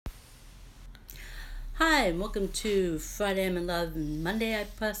Hi, and welcome to Friday I'm in Love and Monday I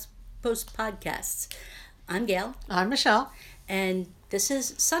post podcasts. I'm Gail, I'm Michelle. and this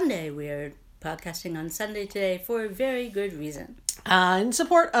is Sunday. We're podcasting on Sunday today for a very good reason. In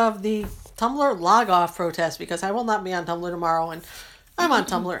support of the Tumblr log off protest, because I will not be on Tumblr tomorrow, and I'm on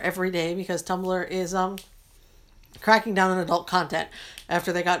Tumblr every day because Tumblr is cracking down on adult content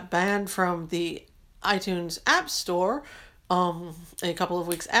after they got banned from the iTunes App Store. A couple of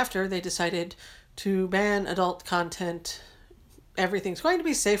weeks after, they decided to ban adult content. Everything's going to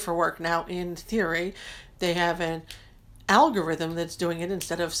be safe for work now. In theory, they have an algorithm that's doing it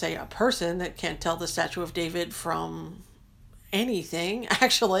instead of, say, a person that can't tell the Statue of David from anything,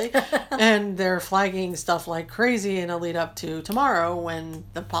 actually. And they're flagging stuff like crazy in a lead up to tomorrow when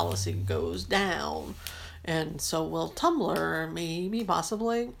the policy goes down. And so will Tumblr, maybe,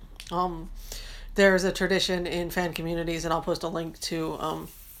 possibly. There's a tradition in fan communities, and I'll post a link to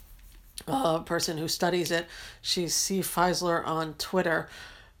a person who studies it. She's C. Feisler on Twitter.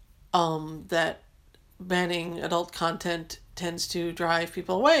 That banning adult content tends to drive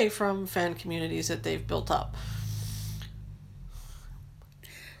people away from fan communities that they've built up.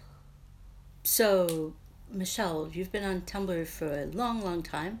 So, Michelle, you've been on Tumblr for a long, long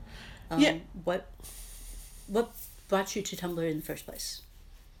time. Yeah. What brought you to Tumblr in the first place?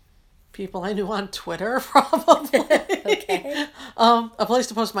 People I knew on Twitter, probably. Okay. A place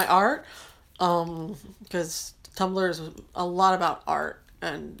to post my art, because Tumblr is a lot about art,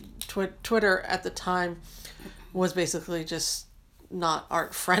 and Twitter at the time was basically just not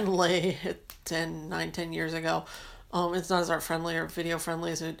art friendly. 10 years ago. It's not as art friendly or video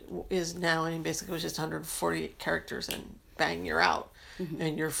friendly as it is now. I mean, basically it was just 148 characters and bang, you're out.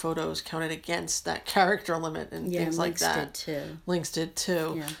 And your photos counted against that character limit and things like that. Links did too. Links did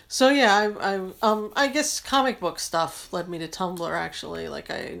too. Yeah. So yeah, I guess comic book stuff led me to Tumblr actually.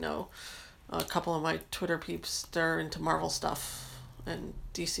 Like I know a couple of my Twitter peeps, they're into Marvel stuff and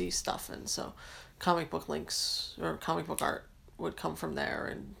DC stuff, and so comic book links or comic book art would come from there,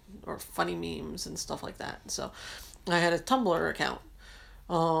 and or funny memes and stuff like that. So I had a Tumblr account.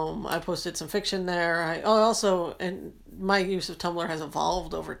 I posted some fiction there. And my use of Tumblr has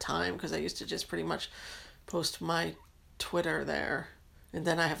evolved over time because I used to just pretty much post my Twitter there. And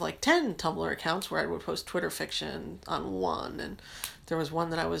then I have like 10 Tumblr accounts where I would post Twitter fiction on one. And there was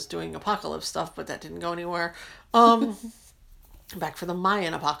one that I was doing apocalypse stuff, but that didn't go anywhere. Back for the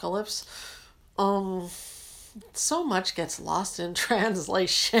Mayan apocalypse. So much gets lost in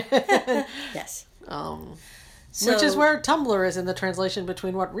translation. Yes. Which is where Tumblr is in the translation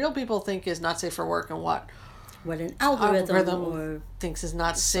between what real people think is not safe for work and what an algorithm or thinks is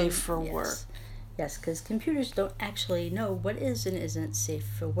not safe for work. Yes, because computers don't actually know what is and isn't safe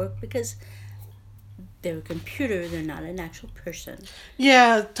for work because they're a computer, they're not an actual person.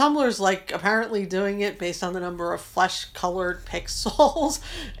 Yeah, Tumblr's like apparently doing it based on the number of flesh-colored pixels.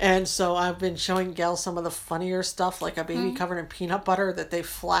 And so I've been showing Gail some of the funnier stuff, like a baby covered in peanut butter that they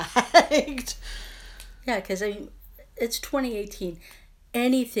flagged. Yeah, because I mean, it's 2018.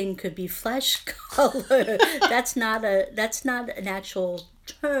 Anything could be flesh color. That's not an actual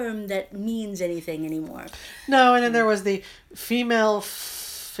term that means anything anymore. No, and then there was the female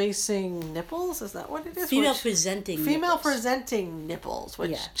facing nipples. Is that what it is? Female presenting nipples,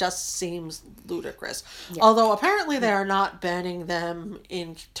 which just seems ludicrous. Yeah. Although apparently they are not banning them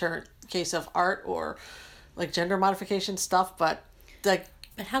in case of art or like gender modification stuff, but like.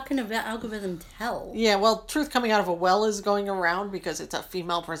 But how can an algorithm tell? Yeah, well, truth coming out of a well is going around because it's a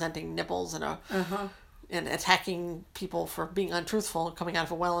female presenting nipples and and attacking people for being untruthful coming out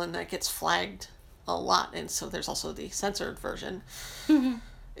of a well, and that gets flagged a lot. And so there's also the censored version.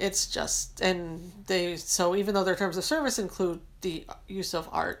 It's just, and so even though their terms of service include the use of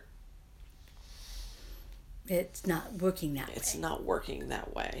art, it's not working that way. It's not working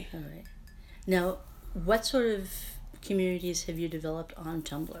that way. All right. Now, what sort of communities have you developed on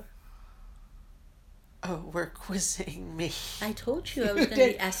Tumblr? Oh, we're quizzing me. I told you I was going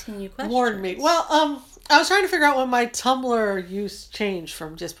to be asking you questions. Warn me. Well, I was trying to figure out when my Tumblr use changed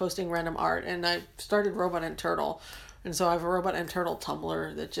from just posting random art, and I started Robot and Turtle. And so I have a Robot and Turtle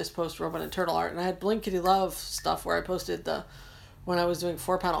Tumblr that just posts Robot and Turtle art. And I had Blinkety Love stuff where I posted when I was doing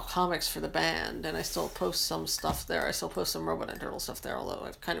 4-panel comics for the band, and I still post some stuff there. I still post some Robot and Turtle stuff there, although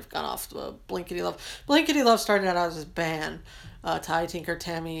I've kind of gone off the Blinkety Love. Blinkety Love started out as a band, Ty, Tinker,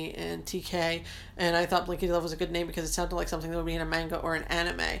 Tammy, and TK, and I thought Blinkety Love was a good name because it sounded like something that would be in a manga or an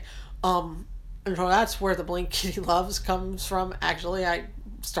anime. And so that's where the Blinkety Loves comes from. Actually, I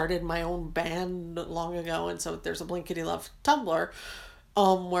started my own band long ago, and so there's a Blinkety Love Tumblr,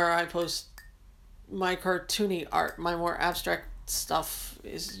 where I post my cartoony art. My more abstract stuff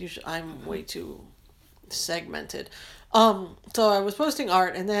is usually I'm way too segmented. So I was posting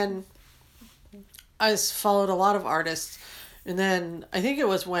art, and then I followed a lot of artists, and then I think it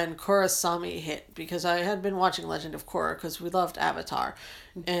was when Kurosami hit, because I had been watching Legend of Korra because we loved Avatar,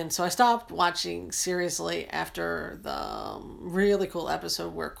 and so I stopped watching seriously after the really cool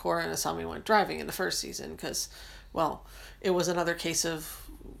episode where Korra and Asami went driving in the first season, because, well, it was another case of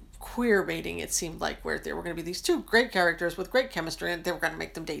queer baiting, it seemed like, where there were going to be these two great characters with great chemistry, and they were going to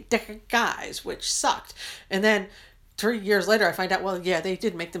make them date guys, which sucked. And then 3 years later, I find out, well, yeah, they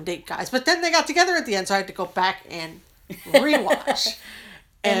did make them date guys, but then they got together at the end, so I had to go back and rewatch.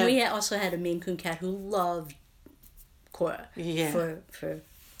 And we also had a Maine Coon cat who loved Korra for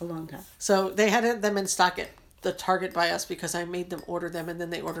a long time. So they had them in stock at the Target by us because I made them order them, and then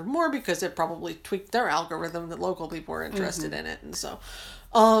they ordered more because it probably tweaked their algorithm that local people were interested in it, and so,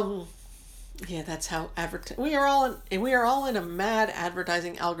 yeah, that's how we are all in a mad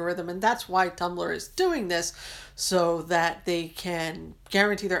advertising algorithm, and that's why Tumblr is doing this, so that they can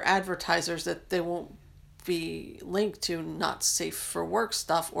guarantee their advertisers that they won't be linked to not safe for work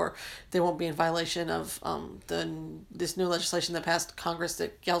stuff, or they won't be in violation of this new legislation that passed Congress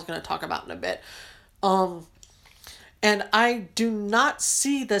that Gail's going to talk about in a bit. And I do not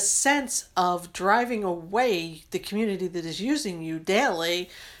see the sense of driving away the community that is using you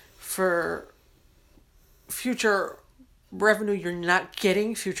daily for future revenue you're not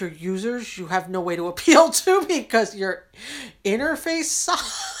getting, future users you have no way to appeal to because your interface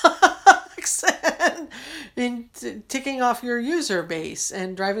sucks, and ticking off your user base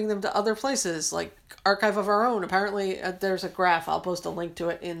and driving them to other places like Archive of Our Own. Apparently there's a graph, I'll post a link to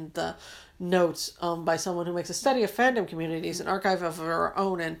it in the notes, by someone who makes a study of fandom communities, and Archive of Our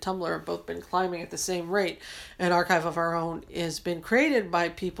Own and Tumblr have both been climbing at the same rate. And Archive of Our Own has been created by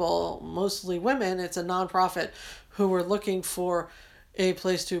people, mostly women. It's a nonprofit who were looking for a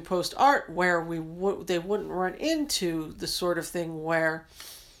place to post art where they wouldn't run into the sort of thing where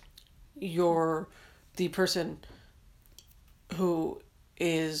you're the person who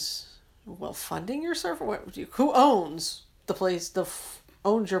is, well, funding your server, who owns the place,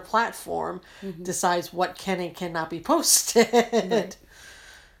 owns your platform, decides what can and cannot be posted. Right.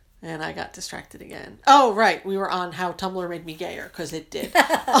 And I got distracted again. Oh, right. We were on how Tumblr made me gayer, because it did.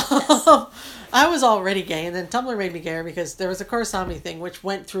 I was already gay, and then Tumblr made me gayer because there was a Kurosami thing, which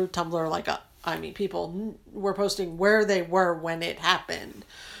went through Tumblr like people were posting where they were when it happened.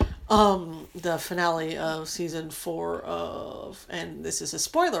 The finale of season 4 of, and this is a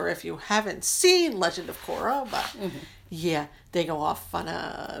spoiler if you haven't seen Legend of Korra, but yeah, they go off on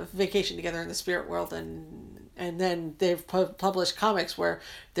a vacation together in the spirit world, and then they've published comics where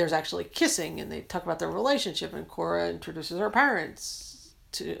there's actually kissing, and they talk about their relationship, and Korra introduces her parents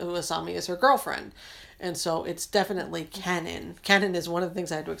to Asami as her girlfriend. And so it's definitely canon. Canon is one of the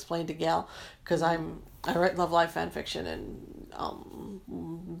things I had to explain to Gail, because I write Love Live fan fiction, and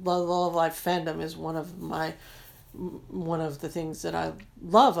Love Live fandom is one of the things that I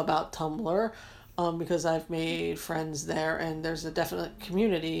love about Tumblr, because I've made friends there, and there's a definite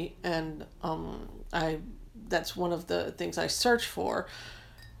community, and that's one of the things I search for.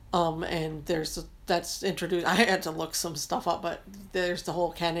 And that's introduced. I had to look some stuff up, but there's the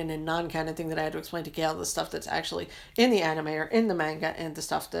whole canon and non-canon thing that I had to explain to Gail, the stuff that's actually in the anime or in the manga, and the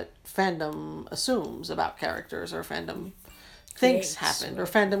stuff that fandom assumes about characters, or fandom thinks happened, or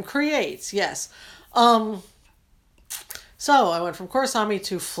fandom creates. Yes. So I went from Kurosami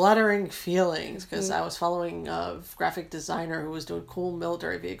to Fluttering Feelings, because I was following a graphic designer who was doing cool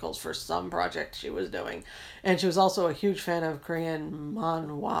military vehicles for some project she was doing. And she was also a huge fan of Korean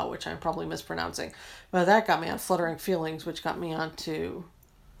manhwa, which I'm probably mispronouncing. But that got me on Fluttering Feelings, which got me onto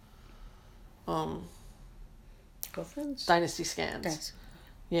Girlfriends? Dynasty Scans. Nice.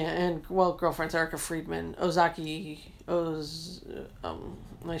 Yeah, and, well, Girlfriends, Erica Friedman,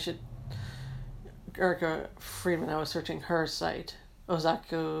 Erica Friedman, I was searching her site,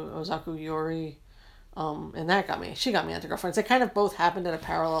 Ozaku Yori, and that got me. She got me onto Girlfriends. They kind of both happened at a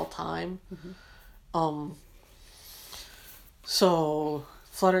parallel time. So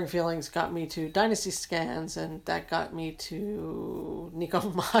Fluttering Feelings got me to Dynasty Scans, and that got me to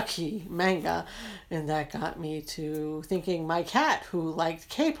Nikomaki manga, and that got me to thinking my cat, who liked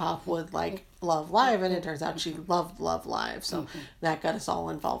K-pop, would like Love Live, and it turns out she loved Love Live. So that got us all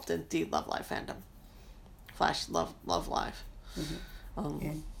involved in the Love Live fandom. Love Live.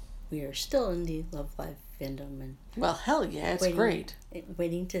 And we are still in the Love Live fandom, and well, hell yeah, it's great.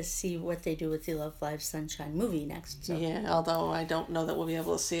 Waiting to see what they do with the Love Live Sunshine movie next. So. Yeah, although I don't know that we'll be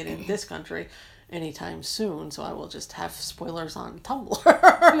able to see it in this country, anytime soon, so I will just have spoilers on Tumblr.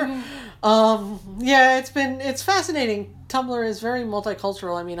 Yeah, it's fascinating. Tumblr is very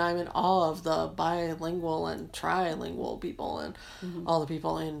multicultural. I mean, I'm in awe of the bilingual and trilingual people and all the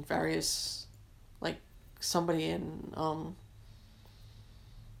people in various, like somebody in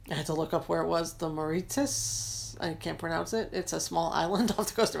I had to look up where it was, the Mauritius. I can't pronounce it. It's a small island off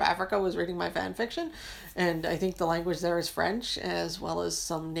the coast of Africa. Was reading my fan fiction, and I think the language there is French as well as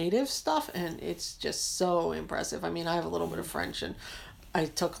some native stuff, and it's just so impressive. I mean, I have a little bit of French, and I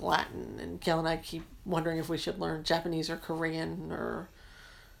took Latin, and Gail and I keep wondering if we should learn Japanese or Korean, or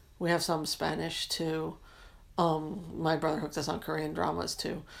we have some Spanish too. My brother hooked us on Korean dramas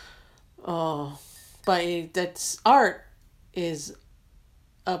too. But that's art is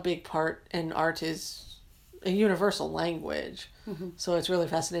a big part, and art is a universal language. So it's really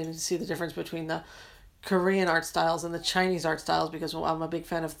fascinating to see the difference between the Korean art styles and the Chinese art styles, because I'm a big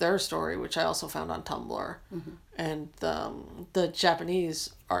fan of their story, which I also found on Tumblr, and the Japanese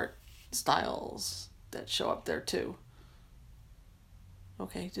art styles that show up there too.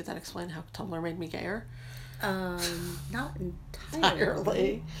 Okay, did that explain how Tumblr made me gayer? Not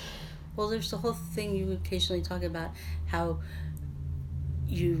entirely. Well, there's the whole thing you occasionally talk about, how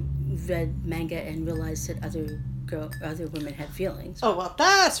you read manga and realized that other women had feelings. Oh, well,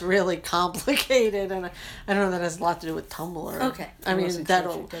 that's really complicated, and I don't know, that has a lot to do with Tumblr. Okay. I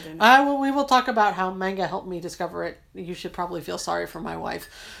mean, we will talk about how manga helped me discover it. You should probably feel sorry for my wife.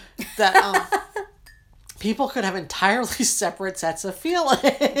 That people could have entirely separate sets of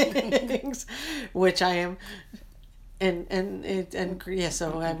feelings, which I am. And yeah,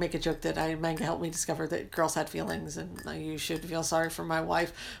 so I make a joke that manga helped me discover that girls had feelings, and you should feel sorry for my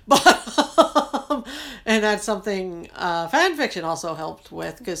wife. But and that's something fan fiction also helped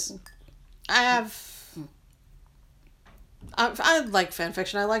with, because I like fan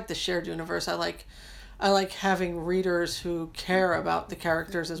fiction. I like the shared universe. I like having readers who care about the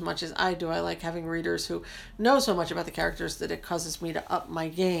characters as much as I do. I like having readers who know so much about the characters that it causes me to up my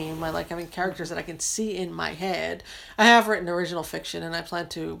game. I like having characters that I can see in my head. I have written original fiction, and I plan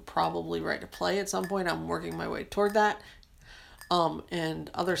to probably write a play at some point. I'm working my way toward that,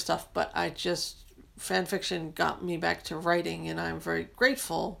 and other stuff. But fan fiction got me back to writing, and I'm very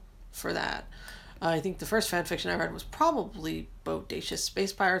grateful for that. I think the first fan fiction I read was probably Bodacious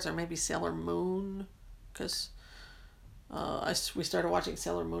Space Pirates, or maybe Sailor Moon, because we started watching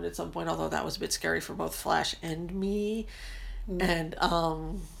Sailor Moon at some point, although that was a bit scary for both Flash and me. And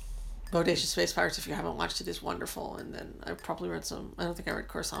Bodacious Space Pirates, if you haven't watched it, is wonderful. And then I probably read I don't think I read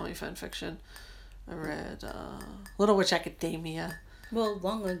Kurosami fan fiction. I read Little Witch Academia. Well,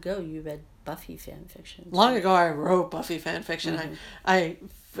 long ago you read Buffy fan fiction. Long ago I wrote Buffy fan fiction. I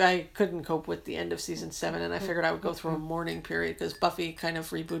couldn't cope with the end of season 7, and I figured I would go through a mourning period, because Buffy kind of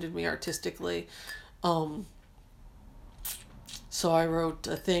rebooted me artistically. So I wrote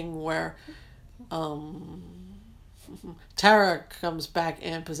a thing where Tara comes back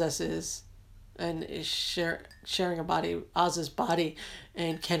and possesses and is sharing a body, Oz's body,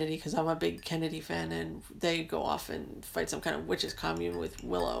 and Kennedy, because I'm a big Kennedy fan, and they go off and fight some kind of witches commune with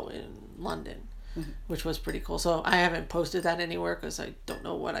Willow in London, which was pretty cool. So I haven't posted that anywhere because I don't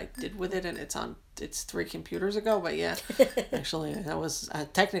know what I did with it, and it's 3 computers ago, but yeah, actually that was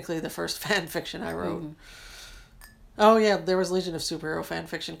technically the first fan fiction I wrote. Oh yeah, there was Legion of Superhero fan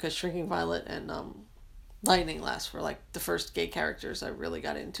fiction, because Shrinking Violet and Lightning Lass were like the first gay characters I really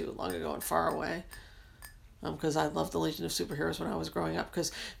got into long ago and far away. Because I loved the Legion of Superheroes when I was growing up.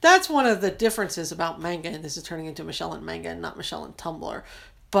 Because that's one of the differences about manga, and this is turning into Michelle and manga and not Michelle and Tumblr.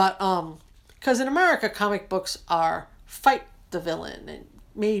 But because in America, comic books are fight the villain and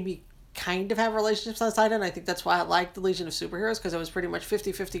maybe kind of have relationships on the side, and I think that's why I liked the Legion of Superheroes, because it was pretty much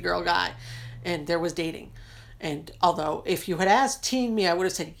 50-50 girl guy, and there was dating. And although if you had asked teen me, I would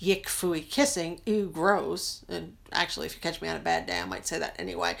have said yick, phooey, kissing, ew, gross. And actually, if you catch me on a bad day, I might say that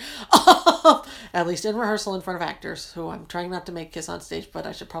anyway. At least in rehearsal in front of actors, who I'm trying not to make kiss on stage, but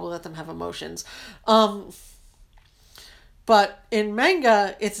I should probably let them have emotions. But in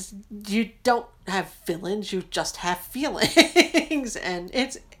manga, you don't have villains, you just have feelings. And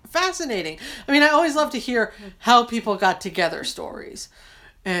it's fascinating. I mean, I always love to hear how people got together stories.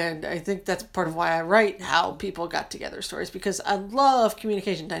 And I think that's part of why I write how people got together stories, because I love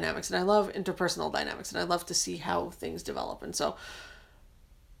communication dynamics, and I love interpersonal dynamics, and I love to see how things develop. And so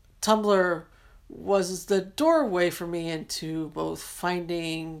Tumblr was the doorway for me into both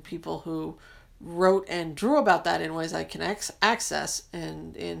finding people who wrote and drew about that in ways I can access,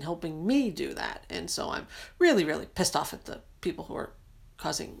 and in helping me do that. And so I'm really, really pissed off at the people who are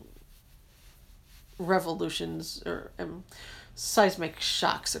causing revolutions or seismic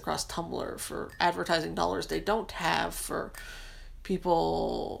shocks across Tumblr for advertising dollars they don't have for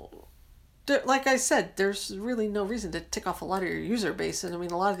people. Like I said, there's really no reason to tick off a lot of your user base. And I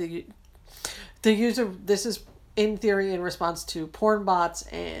mean, a lot of the user, this is in theory in response to porn bots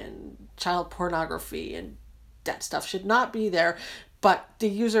and child pornography, and that stuff should not be there. But the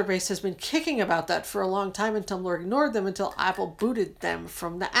user base has been kicking about that for a long time, and Tumblr ignored them until Apple booted them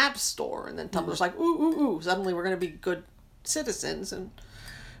from the App Store. And then Tumblr's like, ooh, ooh, ooh, suddenly we're going to be good citizens. And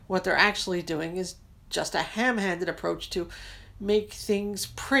what they're actually doing is just a ham-handed approach to make things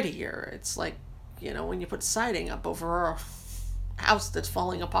prettier. It's like, when you put siding up over a house that's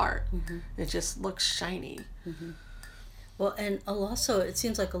falling apart. Mm-hmm. It just looks shiny. Mm-hmm. Well, and also, it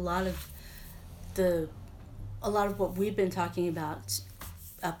seems like a lot of what we've been talking about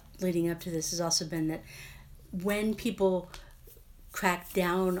leading up to this has also been that when people crack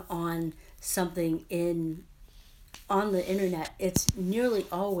down on something on the internet, it's nearly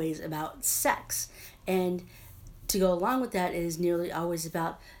always about sex. And to go along with that, it is nearly always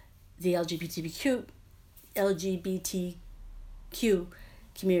about the LGBTQ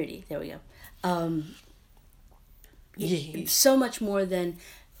community. There we go. So much more than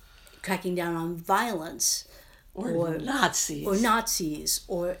cracking down on violence or Nazis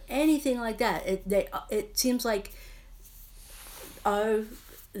or anything like that. It seems like the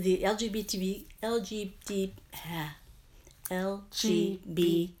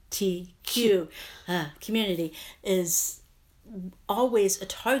LGBTQ community is always a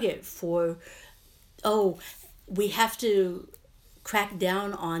target for, we have to crack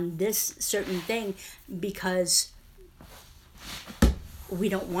down on this certain thing because we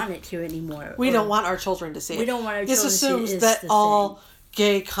don't want it here anymore. We don't want our children to see it. We don't want our children to see it. This assumes that all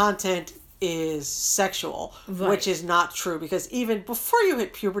gay content is sexual, right, which is not true, because even before you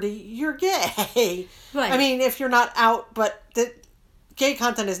hit puberty, you're gay. Right. I mean, if you're not out, but gay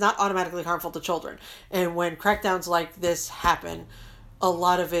content is not automatically harmful to children. And when crackdowns like this happen, a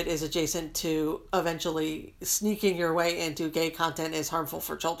lot of it is adjacent to eventually sneaking your way into gay content is harmful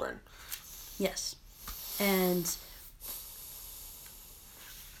for children. Yes. And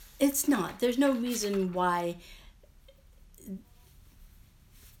it's not. There's no reason why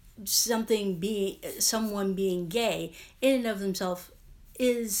someone being gay in and of themselves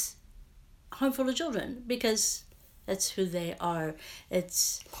is harmful to children, because that's who they are.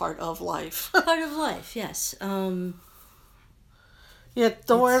 It's part of life. Part of life, yes. Yeah,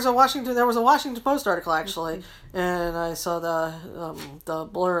 there was a Washington Post article actually, and I saw the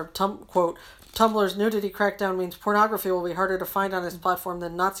blurb quote: Tumblr's nudity crackdown means pornography will be harder to find on its platform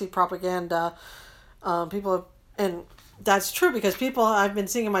than Nazi propaganda. And that's true, because I've been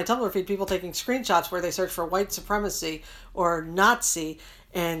seeing in my Tumblr feed people taking screenshots where they search for white supremacy or Nazi,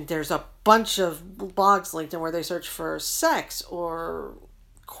 and there's a bunch of blogs linked in where they search for sex or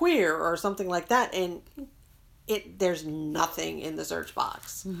queer or something like that, and there's nothing in the search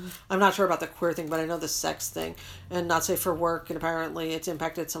box. Mm-hmm. I'm not sure about the queer thing, but I know the sex thing, and not safe for work, and apparently it's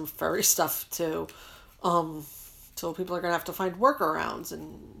impacted some furry stuff too. So people are going to have to find workarounds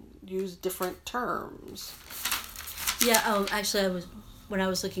and use different terms. Yeah, actually, when I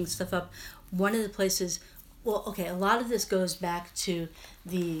was looking stuff up, one of the places, a lot of this goes back to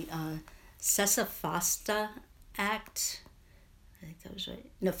the Sesta-FOSTA Act. I think that was right.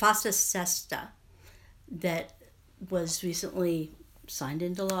 No, FOSTA-SESTA, that was recently signed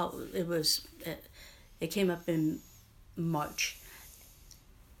into law. It came up in March.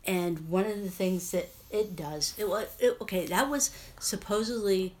 And one of the things that it does, that was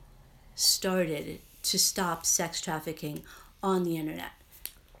supposedly started to stop sex trafficking on the internet,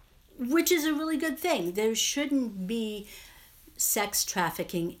 which is a really good thing. There shouldn't be sex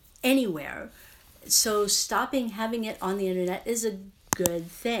trafficking anywhere. So stopping having it on the internet is a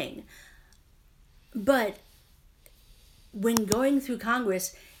good thing. But when going through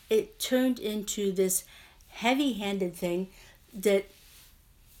Congress, it turned into this heavy-handed thing that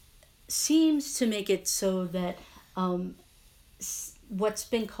seems to make it so that what's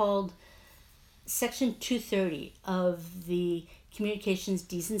been called Section 230 of the Communications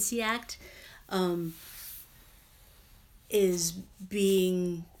Decency Act is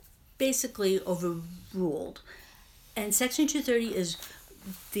being basically overruled. And Section 230 is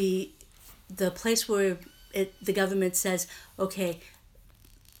the place where the government says, okay,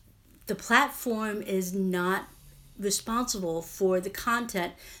 the platform is not responsible for the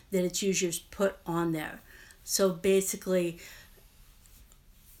content that its users put on there. So basically,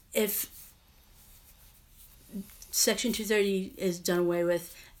 if Section 230 is done away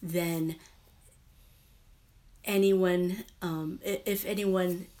with, then if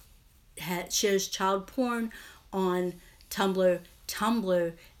anyone shares child porn on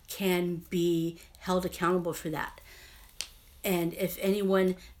Tumblr can be held accountable for that. And if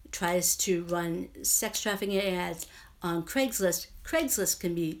anyone tries to run sex trafficking ads on Craigslist, Craigslist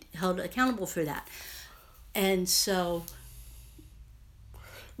can be held accountable for that. And so,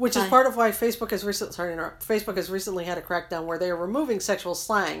 which is part of why Facebook has recently, sorry to interrupt, Facebook has recently had a crackdown where they are removing sexual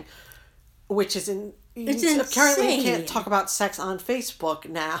slang, which is it's insane. Currently you can't talk about sex on Facebook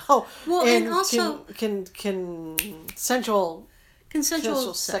now. Well, and also can consensual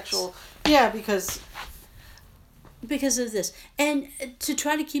sexual, yeah, because of this. And to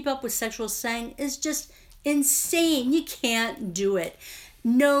try to keep up with sexual slang is just insane. You can't do it.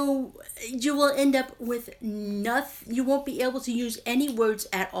 No, you will end up with nothing. You won't be able to use any words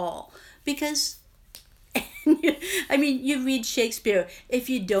at all. Because, I mean, you read Shakespeare. If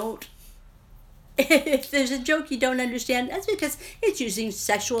there's a joke you don't understand, that's because it's using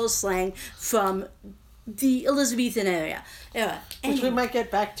sexual slang from the Elizabethan era. Which we might get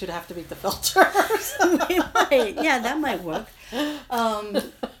back to have to beat the filter. We might. Yeah, that might work.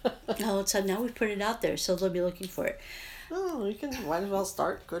 So now we've put it out there, so they'll be looking for it. Oh, you can might as well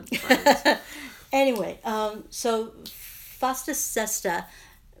start good friends. Anyway, so Fosta Sesta,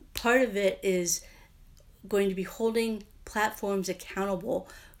 part of it is going to be holding platforms accountable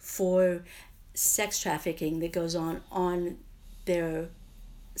for sex trafficking that goes on their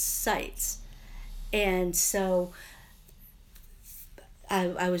sites. And so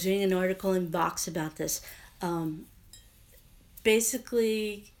I was reading an article in Vox about this.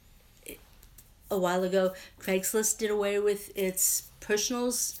 Basically, a while ago, Craigslist did away with its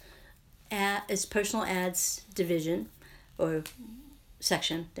personal ads division or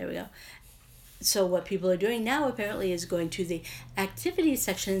section. There we go. So what people are doing now apparently is going to the activities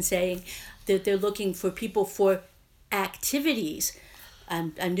section and saying that they're looking for people for activities.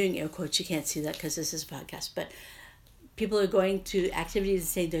 I'm doing air quotes. You can't see that because this is a podcast, but people are going to activities and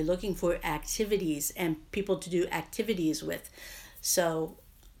saying they're looking for activities and people to do activities with. So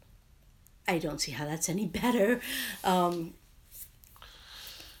I don't see how that's any better. And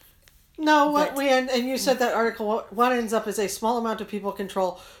you said that article, what ends up is a small amount of people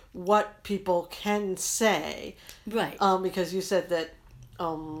control what people can say. Right. Because you said that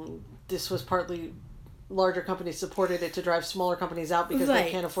this was partly larger companies supported it to drive smaller companies out because they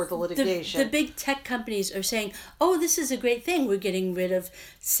can't afford the litigation. The big tech companies are saying, oh, this is a great thing. We're getting rid of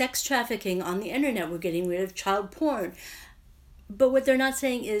sex trafficking on the internet. We're getting rid of child porn. But what they're not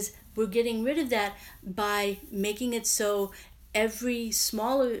saying is we're getting rid of that by making it so every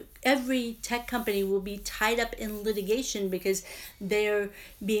tech company will be tied up in litigation because they're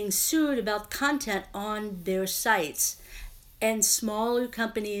being sued about content on their sites. And smaller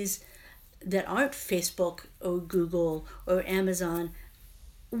companies that aren't Facebook or Google or Amazon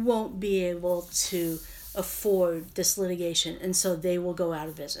won't be able to afford this litigation, and so they will go out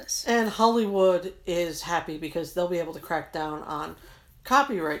of business. And Hollywood is happy because they'll be able to crack down on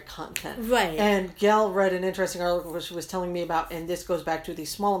copyright content. Right. And Gail read an interesting article where she was telling me about, and this goes back to the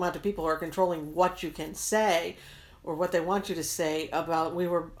small amount of people who are controlling what you can say or what they want you to say about,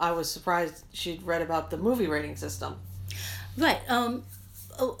 I was surprised she'd read about the movie rating system. Right.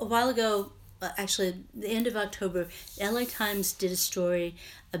 A while ago, actually, the end of October, the LA Times did a story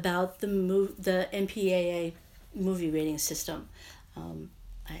about the MPAA movie rating system.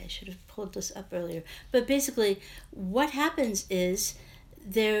 I should have pulled this up earlier. But basically, what happens is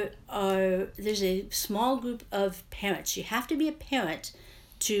there's a small group of parents. You have to be a parent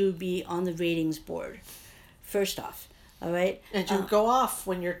to be on the ratings board, first off. All right. And you go off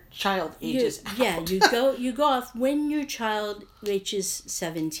when your child ages out. Yeah, you go off when your child reaches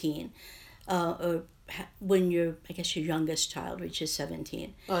 17, or when your youngest child reaches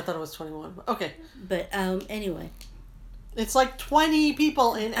 17. Oh, I thought it was 21. Okay. But anyway, it's like 20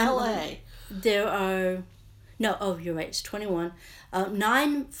 people in LA. There are you're right. It's 21.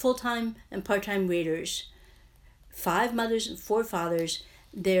 9 full-time and part-time raters, 5 mothers and 4 fathers.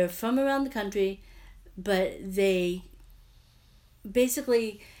 They're from around the country, but they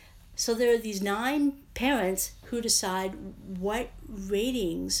basically, so there are these 9 parents who decide what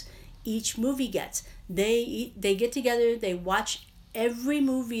ratings each movie gets. They get together, they watch every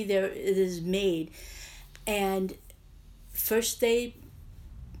movie there is made, and first they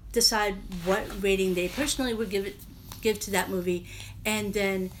decide what rating they personally would give to that movie, and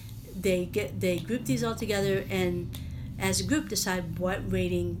then they group these all together and as a group decide what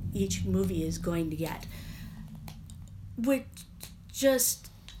rating each movie is going to get. Which just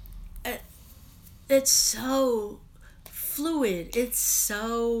it's so fluid. It's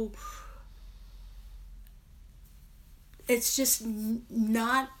just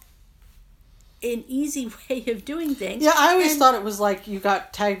not an easy way of doing things. Yeah, I always thought it was like you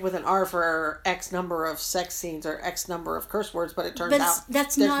got tagged with an R for X number of sex scenes or X number of curse words, but it turns out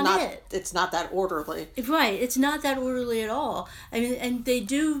that's not it. It's not that orderly. Right, it's not that orderly at all. I mean, and they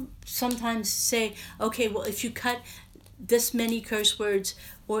do sometimes say, okay, well, if you cut this many curse words,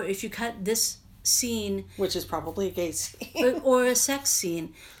 or if you cut this scene, which is probably a gay scene, or a sex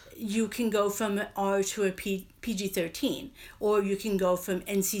scene, you can go from R to a PG-13, or you can go from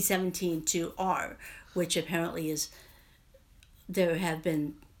NC-17 to R, which apparently is, there have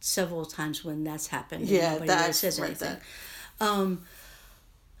been several times when that's happened. Yeah, nobody really says anything.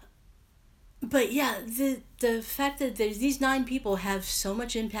 But yeah, the fact that these 9 people have so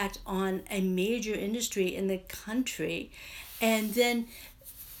much impact on a major industry in the country, and then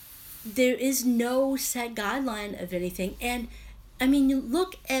there is no set guideline of anything. And I mean, you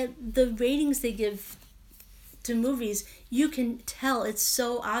look at the ratings they give to movies, you can tell it's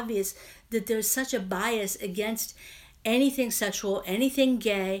so obvious that there's such a bias against anything sexual, anything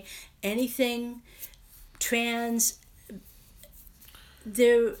gay, anything trans.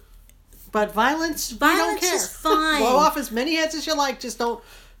 But violence, we don't care. Is fine. Blow off as many heads as you like, just don't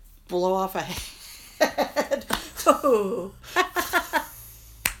blow off a head. Oh.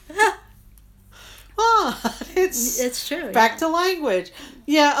 It's true. Back to language.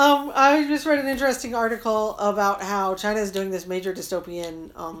 Yeah, I just read an interesting article about how China is doing this major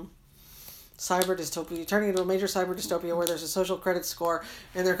dystopian cyber dystopia, turning into a major cyber dystopia where there's a social credit score,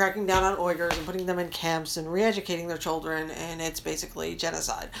 and they're cracking down on Uyghurs and putting them in camps and re-educating their children, and it's basically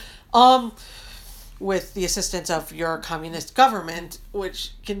genocide. With the assistance of your communist government,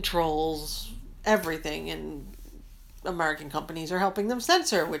 which controls everything, and American companies are helping them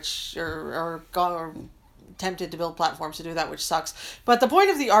censor, which are tempted to build platforms to do that, which sucks. But the point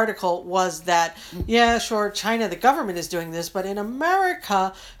of the article was that, yeah, sure, China, the government is doing this, but in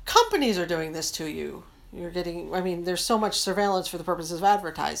America, companies are doing this to you. You're getting, I mean, there's so much surveillance for the purposes of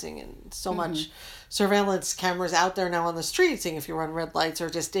advertising, and so much surveillance cameras out there now on the streets, seeing if you run red lights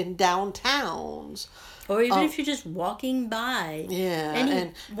or just in downtowns. Or even if you're just walking by. Yeah,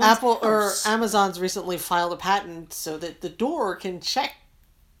 and Apple or Amazon's recently filed a patent so that the door can check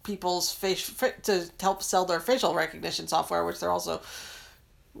people's face to help sell their facial recognition software, which they're also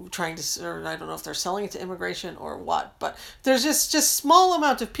trying to, or I don't know if they're selling it to immigration or what, but there's just small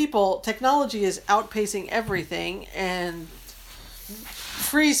amount of people. Technology is outpacing everything, and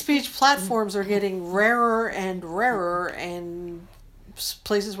free speech platforms are getting rarer and rarer, and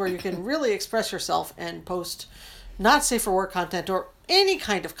places where you can really express yourself and post not safe for work content or any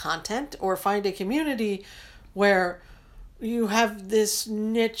kind of content, or find a community where you have this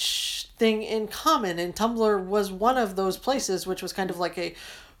niche thing in common. And Tumblr was one of those places, which was kind of like a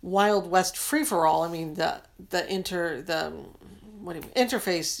Wild West free-for-all. I mean, the interface,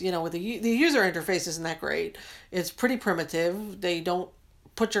 with the user interface isn't that great. It's pretty primitive. They don't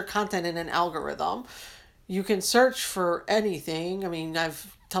put your content in an algorithm. You can search for anything. I mean,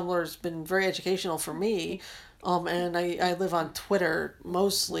 Tumblr's been very educational for me. And I live on Twitter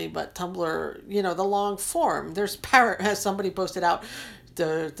mostly, but Tumblr, the long form. There's as somebody posted out,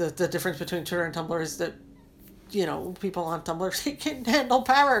 the difference between Twitter and Tumblr is that, people on Tumblr can handle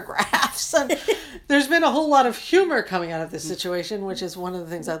paragraphs. And there's been a whole lot of humor coming out of this situation, which is one of the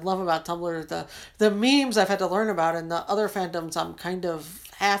things I love about Tumblr. The memes I've had to learn about, and the other fandoms I'm kind of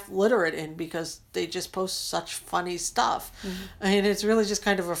half literate in, because they just post such funny stuff. And it's really just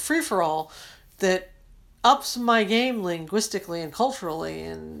kind of a free-for-all that ups my game linguistically and culturally,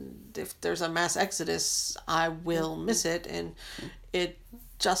 and if there's a mass exodus, I will miss it. And it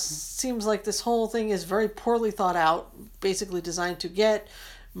just seems like this whole thing is very poorly thought out, basically designed to get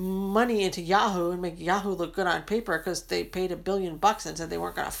money into Yahoo and make Yahoo look good on paper, because they paid $1 billion and said they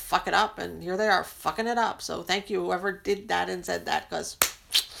weren't going to fuck it up, and here they are fucking it up. So thank you whoever did that and said that, because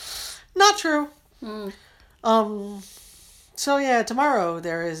not true. So yeah, tomorrow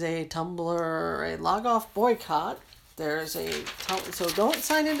there is a Tumblr, a log off boycott. There's so don't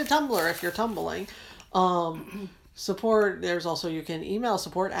sign into Tumblr if you're tumbling. Support, there's also, you can email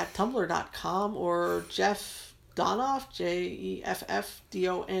support@tumblr.com, or Jeff Donoff,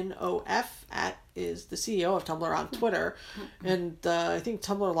 JEFFDONOF, is the CEO of Tumblr on Twitter. And I think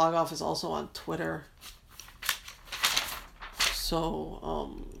Tumblr log off is also on Twitter.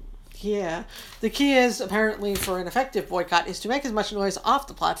 So, yeah, the key is, apparently, for an effective boycott is to make as much noise off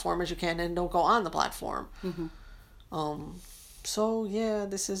the platform as you can and don't go on the platform. So yeah,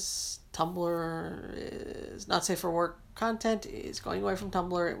 this is Tumblr is not safe for work content is going away from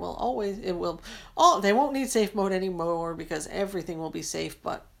Tumblr. They won't need safe mode anymore because everything will be safe,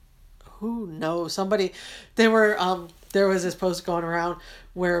 but who knows? there was this post going around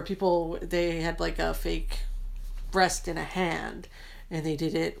where they had like a fake breast in a hand, and they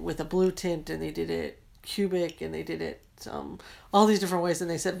did it with a blue tint, and they did it cubic, and they did it all these different ways, and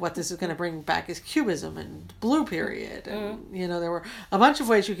they said what this is going to bring back is cubism and blue period, and there were a bunch of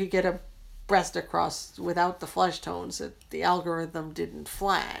ways you could get a breast across without the flesh tones that the algorithm didn't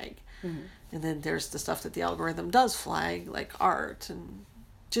flag. And then there's the stuff that the algorithm does flag, like art and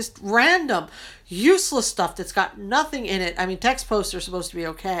just random useless stuff that's got nothing in it. I mean, text posts are supposed to be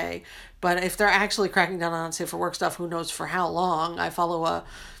okay, but if they're actually cracking down on safe for work stuff, who knows for how long. I follow a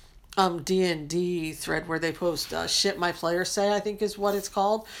D&D thread where they post shit my players say, I think is what it's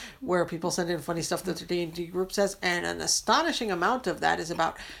called, where people send in funny stuff that their D&D group says, and an astonishing amount of that is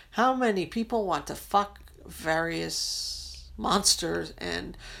about how many people want to fuck various monsters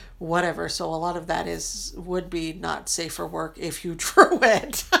and whatever. So a lot of that would be not safe for work if you drew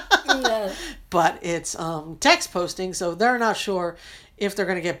it. Yeah. But it's text posting, so they're not sure if they're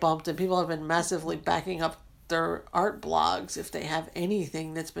going to get bumped, and people have been massively backing up their art blogs if they have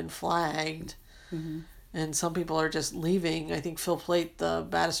anything that's been flagged. And some people are just leaving. I think Phil Plait, the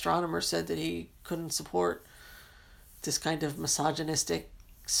bad astronomer, said that he couldn't support this kind of misogynistic,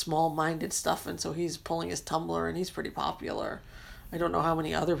 small-minded stuff, and so he's pulling his Tumblr, and he's pretty popular. I don't know how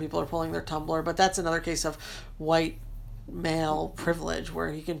many other people are pulling their Tumblr, but that's another case of white male privilege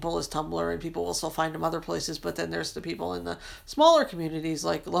where he can pull his Tumblr and people will still find him other places. But then there's the people in the smaller communities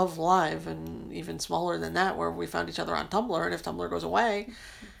like Love Live, and even smaller than that, where we found each other on Tumblr, and if Tumblr goes away,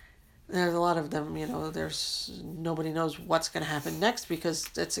 there's a lot of them, there's nobody knows what's going to happen next, because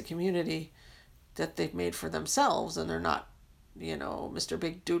it's a community that they've made for themselves, and they're not Mr.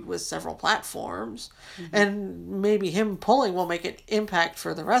 Big Dude with several platforms. And maybe him pulling will make an impact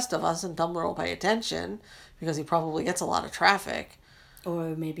for the rest of us, and Tumblr will pay attention because he probably gets a lot of traffic.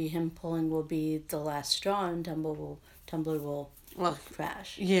 Or maybe him pulling will be the last straw, and Tumblr will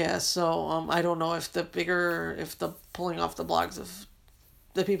crash. Yeah, so I don't know if the pulling off the blogs of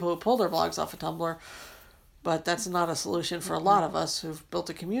the people who pull their blogs off of Tumblr, but that's not a solution for a lot of us who've built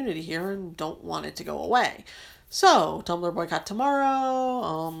a community here and don't want it to go away. So, Tumblr boycott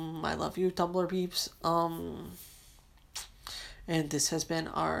tomorrow. I love you, Tumblr peeps. And this has been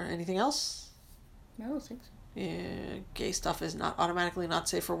our... Anything else? No, I don't think so. Yeah, gay stuff is not automatically not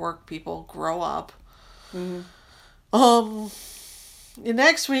safe for work. People grow up.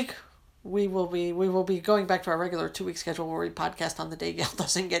 Next week we will be going back to our regular 2-week schedule where we podcast on the day Gail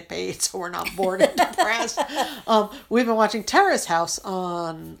doesn't get paid, so we're not bored and depressed. We've been watching Terrace House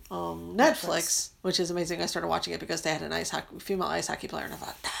on Netflix, which is amazing. I started watching it because they had a female ice hockey player, and I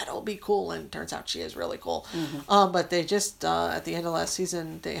thought that'll be cool, and it turns out she is really cool. But they just at the end of last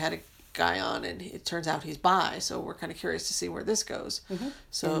season they had a guy on, and it turns out he's bi, so we're kind of curious to see where this goes.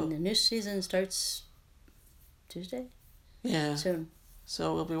 So and the new season starts Tuesday. Yeah, soon.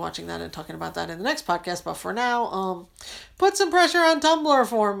 So we'll be watching that and talking about that in the next podcast. But for now, put some pressure on Tumblr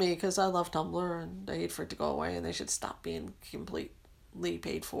for me, because I love Tumblr and I hate for it to go away, and they should stop being completely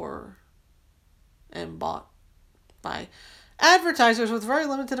paid for and bought by advertisers with very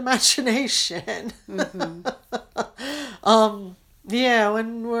limited imagination. Yeah,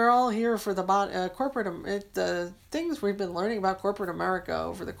 when we're all here for the the things we've been learning about corporate America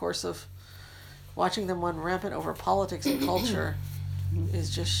over the course of watching them run rampant over politics and culture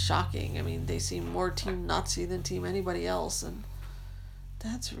is just shocking. I mean, they seem more Team Nazi than Team anybody else, and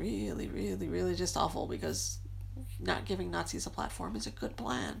that's really, really, really just awful, because not giving Nazis a platform is a good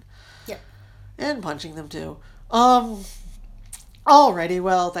plan. Yeah. And punching them too. Alrighty,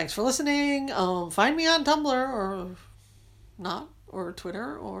 well, thanks for listening. Find me on Tumblr or not, or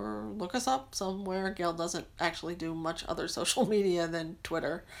Twitter, or look us up somewhere. Gail doesn't actually do much other social media than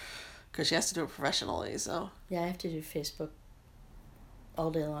Twitter, because she has to do it professionally. So yeah, I have to do Facebook all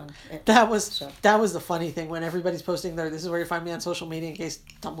day long. That was the funny thing when everybody's posting this is where you find me on social media in case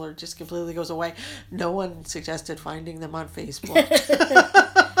Tumblr just completely goes away. No one suggested finding them on Facebook.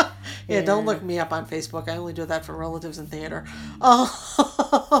 Yeah, don't look me up on Facebook. I only do that for relatives in theater.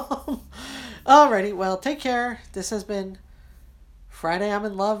 Alrighty, well, take care. This has been Friday I'm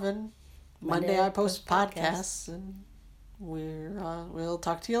in Love, and Monday I post podcasts, and we'll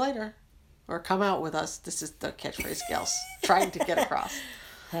talk to you later. Or come out with us. This is the catchphrase Gail's trying to get across.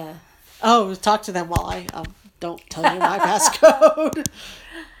 Talk to them while I don't tell you my passcode.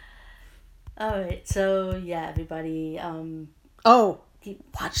 Alright, so yeah, everybody.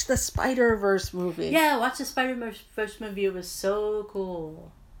 Watch the Spider-Verse movie. Yeah, watch the Spider-Verse movie. It was so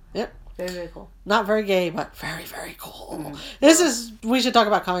cool. Yep. Very, very cool. Not very gay, but very, very cool. We should talk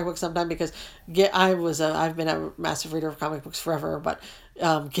about comic books sometime, because I've been a massive reader of comic books forever, but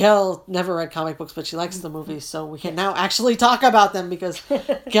Gail never read comic books, but she likes the movies, so we can now actually talk about them because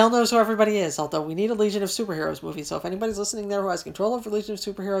Gail knows who everybody is, although we need a Legion of Superheroes movie. So if anybody's listening there who has control over Legion of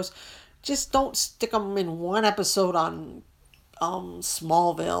Superheroes, just don't stick them in one episode on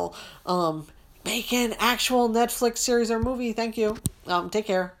Smallville. Make an actual Netflix series or movie. Thank you. Take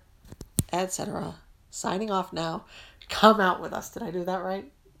care, etc. Signing off now. Come out with us. Did I do that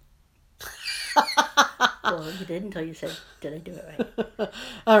right? Well, you did until you said, did I do it right?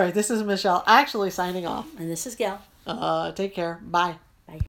 All right, this is Michelle actually signing off. And this is Gail. Take care. Bye.